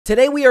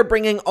Today we are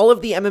bringing all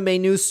of the MMA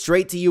news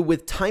straight to you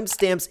with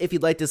timestamps if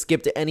you'd like to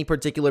skip to any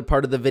particular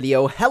part of the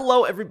video.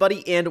 Hello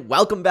everybody and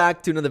welcome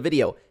back to another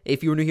video.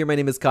 If you are new here, my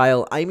name is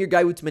Kyle. I am your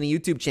guy with too many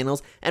YouTube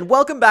channels, and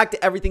welcome back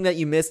to everything that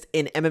you missed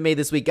in MMA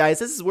this week, guys.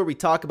 This is where we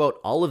talk about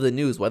all of the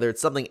news, whether it's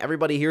something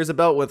everybody hears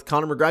about with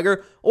Conor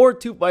McGregor, or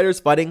two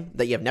fighters fighting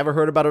that you have never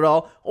heard about at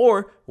all,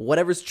 or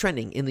whatever's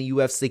trending in the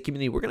UFC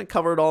community. We're going to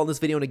cover it all in this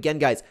video, and again,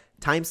 guys,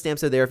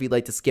 timestamps are there if you'd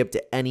like to skip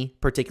to any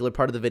particular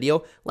part of the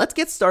video. Let's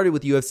get started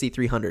with UFC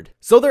 300.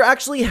 So there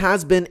actually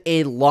has been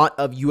a lot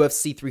of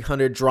UFC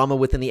 300 drama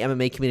within the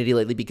MMA community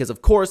lately because,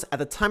 of course, at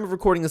the time of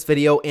recording this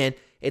video, and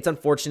it's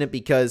unfortunate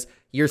because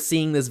you're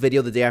seeing this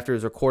video the day after it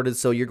was recorded,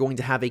 so you're going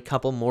to have a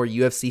couple more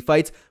UFC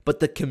fights, but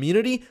the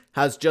community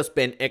has just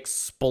been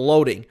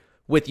exploding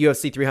with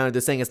UFC 300.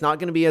 They're saying it's not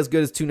going to be as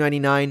good as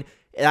 299.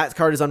 That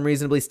card is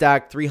unreasonably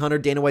stacked.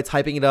 300, Dana White's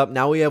hyping it up.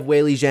 Now we have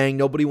Weili Zhang.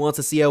 Nobody wants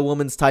to see a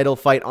women's title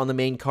fight on the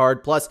main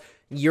card. Plus,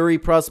 Yuri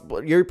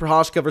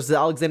Prochazka versus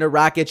Alexander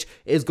Rakic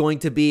is going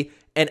to be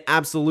an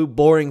absolute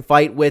boring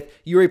fight with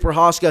Yuri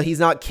Prochazka. He's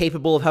not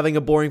capable of having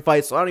a boring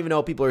fight, so I don't even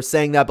know if people are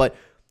saying that, but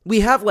we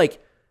have like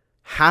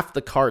half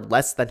the card,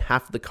 less than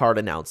half the card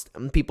announced,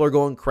 and people are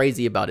going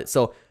crazy about it.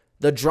 So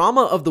the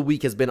drama of the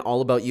week has been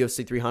all about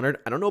UFC 300.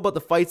 I don't know about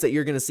the fights that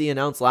you're going to see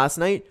announced last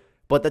night,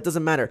 but that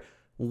doesn't matter.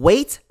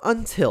 Wait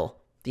until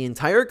the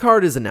entire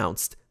card is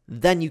announced,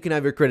 then you can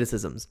have your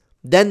criticisms.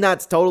 Then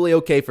that's totally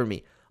okay for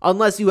me.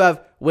 Unless you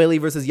have Weili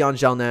versus Yan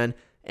Xiaonan,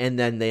 and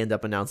then they end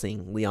up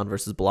announcing Leon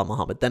versus Bilal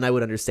Muhammad. Then I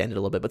would understand it a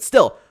little bit. But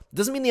still,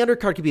 doesn't mean the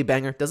undercard could be a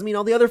banger. Doesn't mean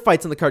all the other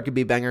fights on the card could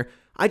be a banger.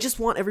 I just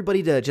want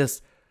everybody to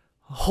just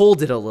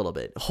hold it a little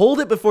bit. Hold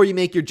it before you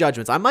make your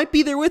judgments. I might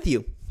be there with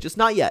you, just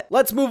not yet.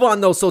 Let's move on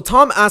though. So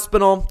Tom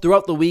Aspinall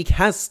throughout the week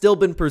has still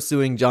been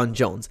pursuing Jon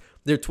Jones.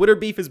 Their Twitter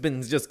beef has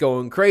been just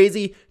going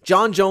crazy.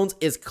 Jon Jones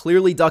is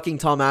clearly ducking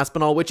Tom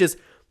Aspinall, which is,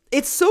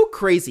 it's so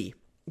crazy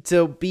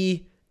to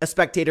be a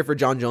spectator for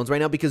Jon Jones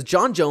right now because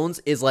Jon Jones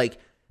is like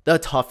the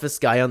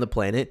toughest guy on the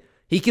planet.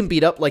 He can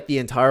beat up like the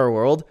entire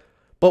world.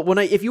 But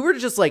if you were to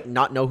just like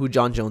not know who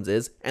Jon Jones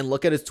is and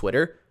look at his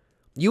Twitter,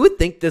 you would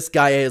think this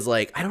guy is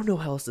like, I don't know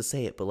how else to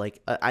say it, but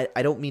like,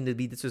 I don't mean to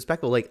be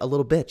disrespectful, like a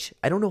little bitch.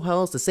 I don't know how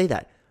else to say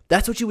that.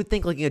 That's what you would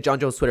think looking at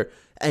Jon Jones' Twitter.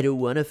 I don't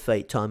want to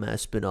fight Tom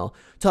Aspinall.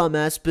 Tom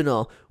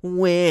Aspinall,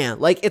 wham.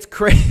 Like, it's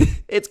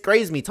crazy. It's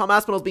crazy to me. Tom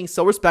Aspinall's being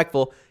so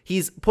respectful.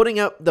 He's putting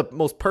out the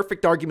most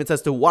perfect arguments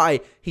as to why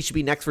he should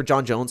be next for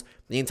Jon Jones.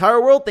 The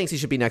entire world thinks he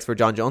should be next for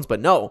Jon Jones,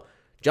 but no.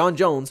 Jon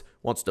Jones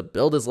wants to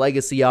build his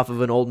legacy off of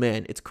an old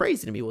man. It's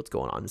crazy to me what's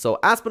going on. So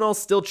Aspinall's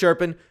still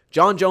chirping.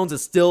 Jon Jones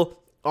is still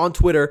on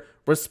Twitter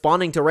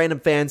responding to random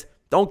fans.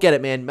 Don't get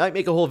it, man. Might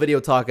make a whole video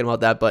talking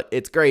about that, but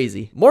it's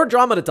crazy. More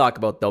drama to talk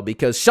about, though,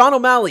 because Sean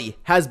O'Malley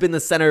has been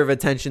the center of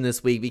attention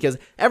this week because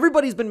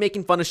everybody's been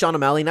making fun of Sean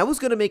O'Malley, and I was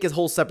going to make his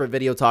whole separate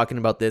video talking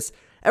about this.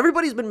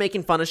 Everybody's been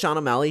making fun of Sean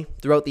O'Malley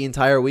throughout the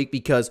entire week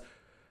because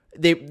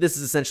this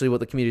is essentially what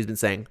the community's been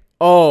saying.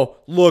 Oh,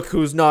 look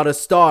who's not a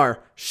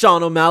star.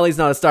 Sean O'Malley's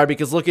not a star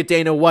because look at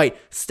Dana White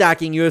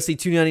stacking UFC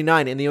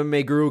 299, and the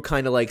MMA Guru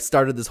kind of like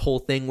started this whole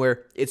thing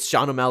where it's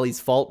Sean O'Malley's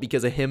fault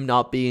because of him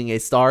not being a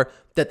star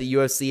that the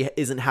UFC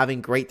isn't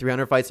having great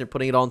 300 fights and they're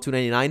putting it all in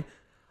 299.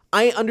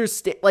 I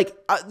understand, like,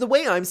 the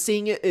way I'm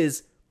seeing it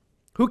is,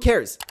 who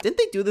cares? Didn't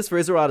they do this for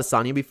Israel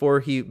Adesanya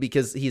before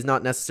because he's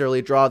not necessarily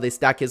a draw, they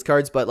stack his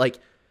cards, but like,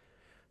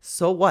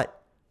 so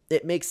what?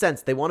 It makes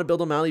sense. They want to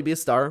build O'Malley to be a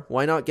star.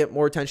 Why not get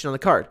more attention on the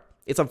card?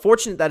 It's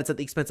unfortunate that it's at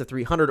the expense of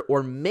 300,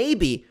 or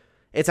maybe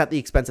it's at the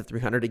expense of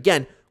 300.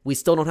 Again, we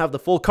still don't have the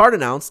full card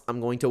announced.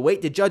 I'm going to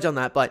wait to judge on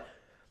that, but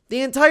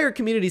the entire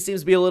community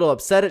seems to be a little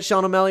upset at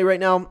Sean O'Malley right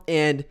now,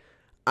 and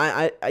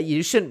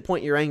you shouldn't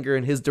point your anger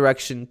in his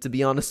direction, to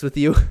be honest with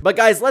you. But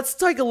guys, let's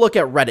take a look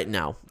at Reddit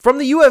now. From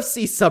the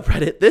UFC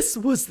subreddit, this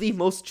was the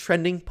most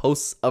trending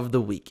posts of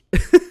the week.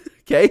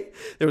 Okay?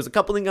 There was a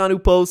couple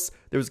Ngannou posts,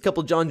 there was a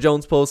couple Jon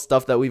Jones posts,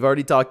 stuff that we've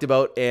already talked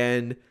about,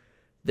 and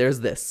there's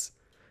this.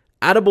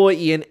 Attaboy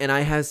Ian, and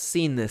I have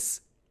seen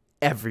this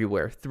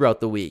everywhere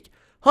throughout the week.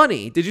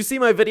 Honey, did you see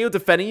my video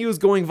defending you is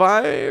going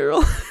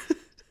viral?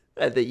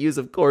 And they use,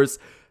 of course,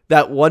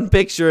 that one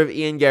picture of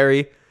Ian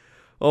Gary.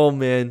 Oh,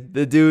 man,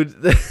 the dude,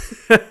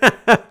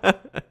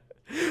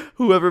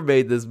 whoever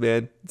made this,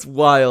 man, it's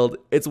wild.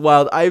 It's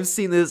wild. I've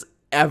seen this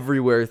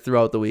everywhere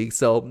throughout the week.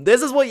 So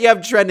this is what you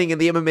have trending in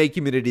the MMA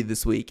community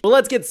this week. Well,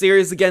 let's get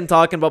serious again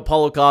talking about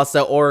Paulo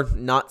Costa, or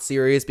not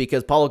serious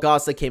because Paulo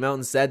Costa came out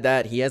and said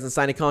that he hasn't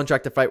signed a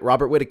contract to fight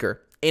Robert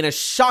Whittaker. In a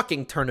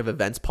shocking turn of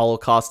events, Paulo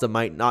Costa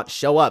might not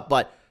show up,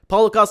 but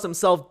Paulo Costa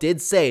himself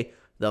did say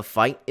the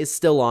fight is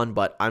still on,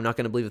 but I'm not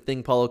going to believe a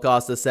thing Paulo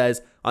Costa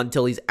says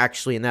until he's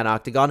actually in that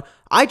octagon.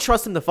 I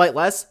trust him to fight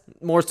less,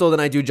 more so than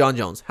I do Jon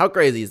Jones. How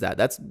crazy is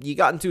that? You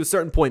gotten to a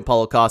certain point,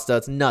 Paulo Costa.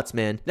 It's nuts,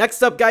 man.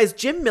 Next up, guys,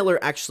 Jim Miller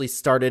actually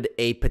started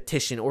a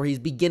petition, or he's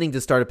beginning to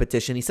start a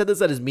petition. He said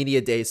this at his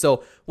media day.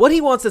 So what he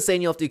wants to say,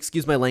 and you'll have to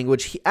excuse my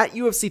language, at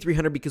UFC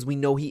 300, because we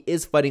know he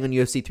is fighting on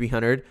UFC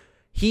 300,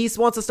 he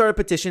wants to start a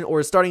petition,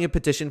 or is starting a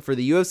petition for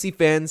the UFC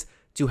fans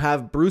to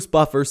have Bruce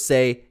Buffer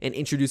say and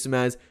introduce him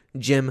as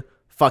Jim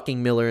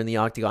fucking Miller in the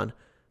octagon.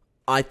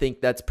 I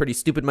think that's pretty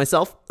stupid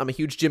myself. I'm a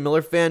huge Jim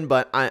Miller fan,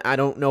 but I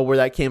don't know where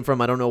that came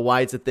from. I don't know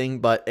why it's a thing,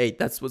 but hey,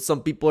 that's what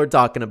some people are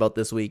talking about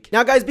this week.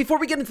 Now, guys, before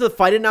we get into the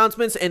fight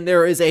announcements, and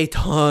there is a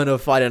ton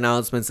of fight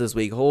announcements this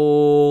week.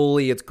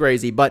 Holy, it's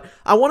crazy. But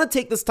I want to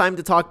take this time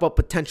to talk about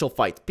potential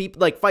fights.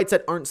 People like fights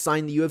that aren't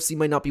signed, the UFC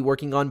might not be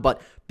working on,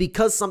 but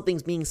because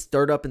something's being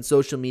stirred up in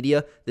social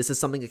media, this is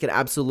something that could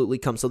absolutely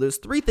come. So there's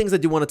 3 things I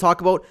do want to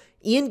talk about.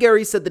 Ian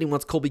Gary said that he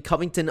wants Colby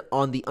Covington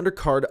on the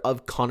undercard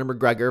of Conor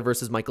McGregor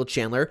versus Michael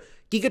Chandler.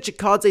 Giga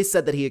Chikadze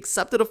said that he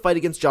accepted a fight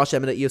against Josh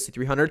Emmett at UFC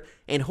 300,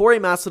 and Jorge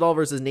Masvidal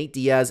versus Nate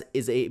Diaz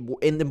is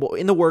in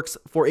the works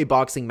for a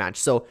boxing match.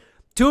 So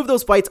 2 of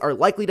those fights are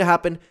likely to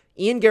happen.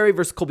 Ian Gary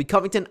versus Colby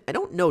Covington. I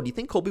don't know. Do you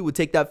think Colby would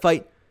take that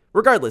fight?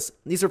 Regardless,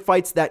 these are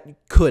fights that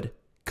could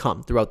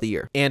come throughout the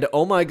year. And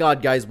oh my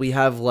god, guys, we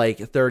have like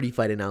 30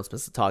 fight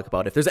announcements to talk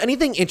about. If there's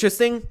anything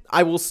interesting,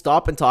 I will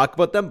stop and talk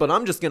about them, but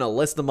I'm just gonna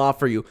list them off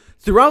for you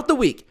throughout the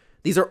week.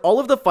 These are all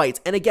of the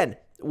fights, and again,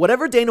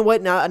 whatever Dana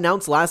White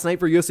announced last night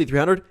for UFC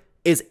 300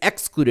 is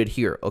excluded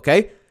here,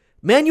 okay?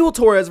 Manuel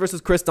Torres versus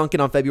Chris Duncan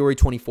on February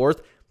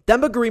 24th.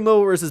 Demba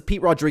Grimo versus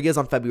Pete Rodriguez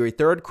on February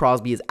 3rd.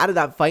 Crosby is out of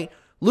that fight.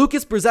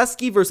 Lucas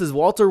Brzezinski versus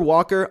Walter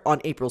Walker on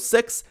April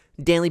 6th.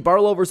 Danley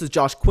Barlow versus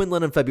Josh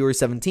Quinlan on February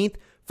 17th.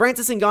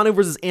 Francis Ngannou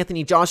versus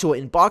Anthony Joshua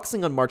in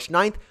boxing on March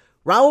 9th.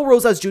 Raul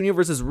Rosas Jr.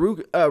 versus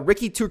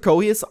Ricky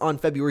Turcois on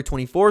February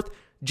 24th.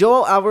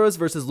 Joel Alvarez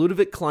versus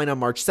Ludovic Klein on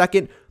March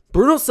 2nd.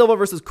 Bruno Silva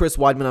versus Chris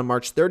Weidman on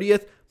March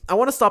 30th. I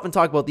want to stop and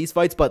talk about these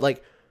fights, but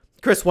like,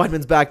 Chris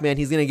Weidman's back, man.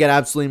 He's going to get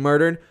absolutely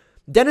murdered.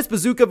 Dennis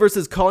Bazooka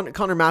versus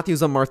Connor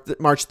Matthews on March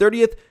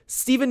 30th.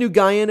 Steven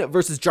Nguyen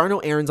versus Jarno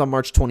Aarons on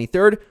March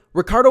 23rd.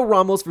 Ricardo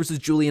Ramos versus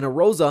Julian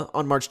Erosa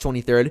on March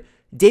 23rd.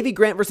 Davey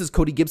Grant versus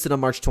Cody Gibson on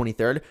March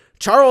 23rd.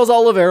 Charles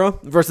Oliveira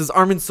versus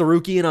Armin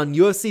Sarukian on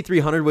UFC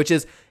 300, which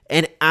is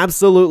an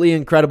absolutely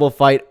incredible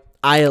fight.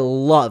 I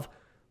love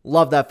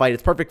that fight.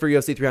 It's perfect for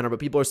UFC 300, but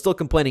people are still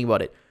complaining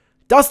about it.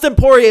 Dustin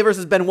Poirier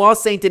versus Benoit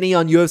Saint-Denis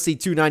on UFC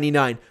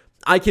 299.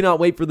 I cannot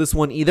wait for this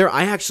one either.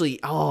 I'm actually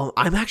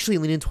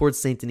leaning towards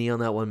Saint-Denis on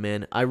that one,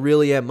 man. I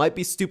really am. Might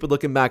be stupid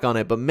looking back on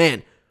it, but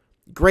man,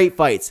 great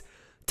fights.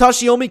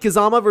 Toshiomi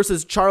Kazama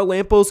versus Char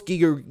Lampos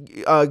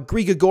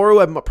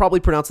Grigagoro. I'm probably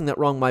pronouncing that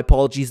wrong. My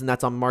apologies, and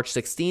that's on March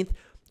 16th.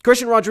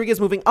 Christian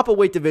Rodriguez moving up a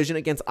weight division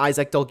against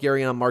Isaac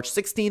Dalgarian on March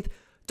 16th.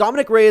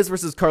 Dominic Reyes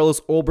versus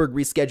Carlos Olberg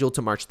rescheduled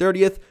to March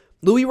 30th.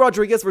 Louis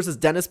Rodriguez versus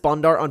Dennis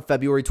Bondar on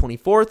February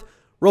 24th.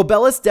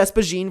 Robelis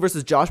Despagine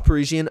versus Josh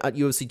Parisian at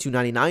UFC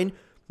 299.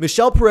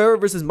 Michel Pereira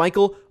versus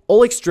Michael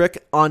Oleksiejczuk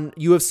on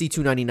UFC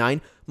 299.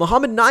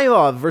 Muhammad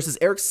Naimov versus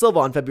Eric Silva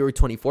on February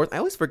 24th. I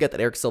always forget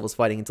that Eric Silva's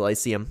fighting until I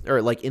see him,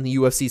 or like in the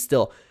UFC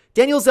still.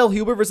 Daniel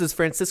Zellhuber versus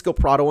Francisco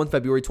Prado on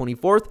February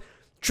 24th.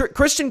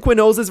 Christian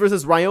Quinozes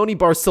versus Raoni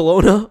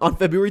Barcelona on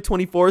February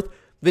 24th.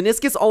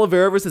 Vinicius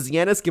Oliveira versus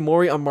Yanis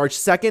Gamori on March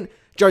 2nd.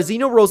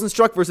 Jairzinho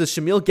Rosenstruck versus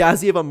Shamil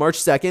Gaziev on March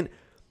 2nd.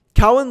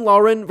 Cowan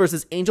Lauren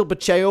versus Angel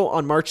Pacheco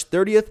on March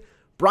 30th.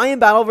 Brian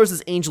Battle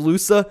versus Angel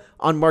Lusa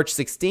on March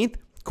 16th.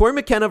 Corey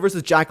McKenna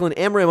versus Jacqueline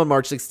Amram on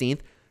March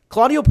 16th.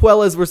 Claudio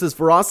Puelles versus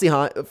Faraz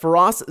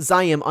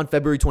Zayem on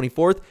February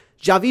 24th.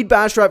 Javid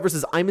Bashrat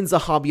versus Ayman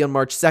Zahabi on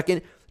March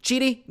 2nd.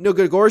 Chidi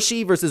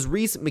Nogagorshi versus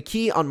Reese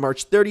McKee on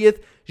March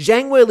 30th.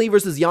 Zhang Weili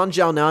versus Yan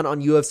Xiaonan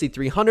on UFC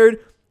 300.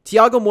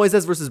 Thiago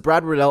Moises versus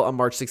Brad Riddell on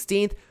March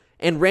 16th.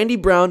 And Randy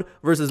Brown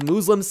versus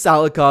Muslim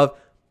Salikov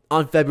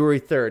on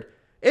February 3rd.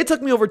 It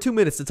took me over 2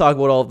 minutes to talk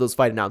about all of those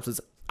fight announcements.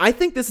 I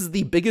think this is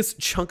the biggest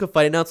chunk of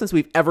fight announcements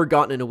we've ever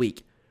gotten in a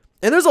week.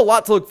 And there's a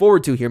lot to look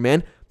forward to here,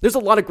 man. There's a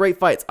lot of great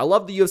fights. I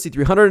love the UFC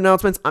 300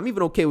 announcements. I'm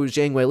even okay with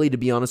Zhang Weili, to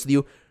be honest with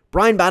you.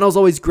 Brian Battle's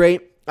always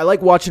great. I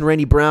like watching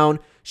Randy Brown.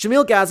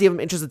 Shamil Gaziev, I'm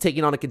interested in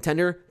taking on a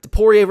contender.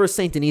 Poirier versus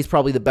Saint-Denis,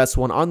 probably the best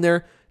one on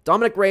there.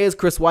 Dominic Reyes,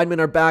 Chris Weidman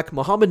are back.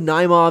 Muhammad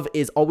Naimov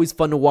is always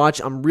fun to watch.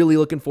 I'm really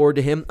looking forward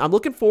to him. I'm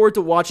looking forward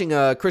to watching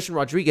Christian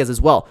Rodriguez as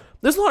well.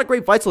 There's a lot of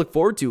great fights to look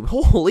forward to.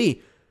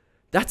 Holy,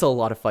 that's a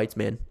lot of fights,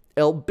 man.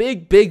 A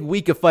big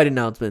week of fight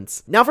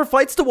announcements. Now for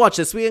fights to watch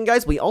this weekend,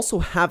 guys, we also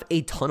have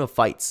a ton of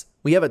fights.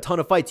 You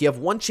have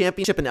one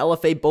championship in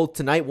LFA both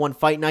tonight, one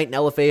fight night in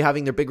LFA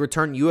having their big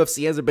return.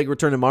 UFC has their big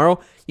return tomorrow.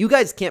 You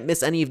guys can't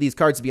miss any of these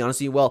cards, to be honest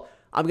with you. Well,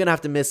 I'm going to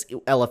have to miss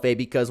LFA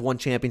because one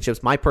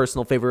championship's my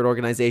personal favorite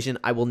organization.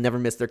 I will never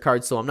miss their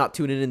cards, so I'm not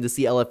tuning in to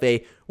see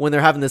LFA when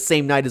they're having the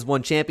same night as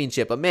one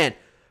championship. But man,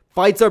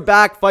 fights are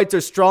back. Fights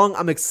are strong.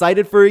 I'm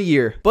excited for a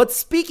year. But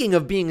speaking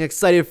of being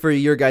excited for a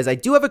year, guys, I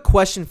do have a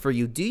question for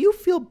you. Do you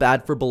feel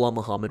bad for Belal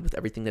Muhammad with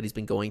everything that he's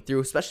been going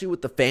through, especially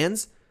with the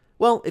fans?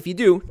 Well, if you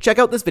do, check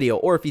out this video.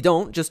 Or if you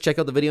don't, just check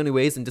out the video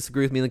anyways and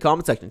disagree with me in the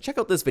comment section. Check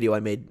out this video I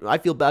made. I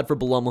feel bad for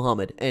Belal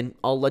Muhammad, and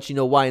I'll let you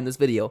know why in this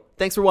video.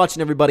 Thanks for watching,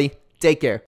 everybody. Take care.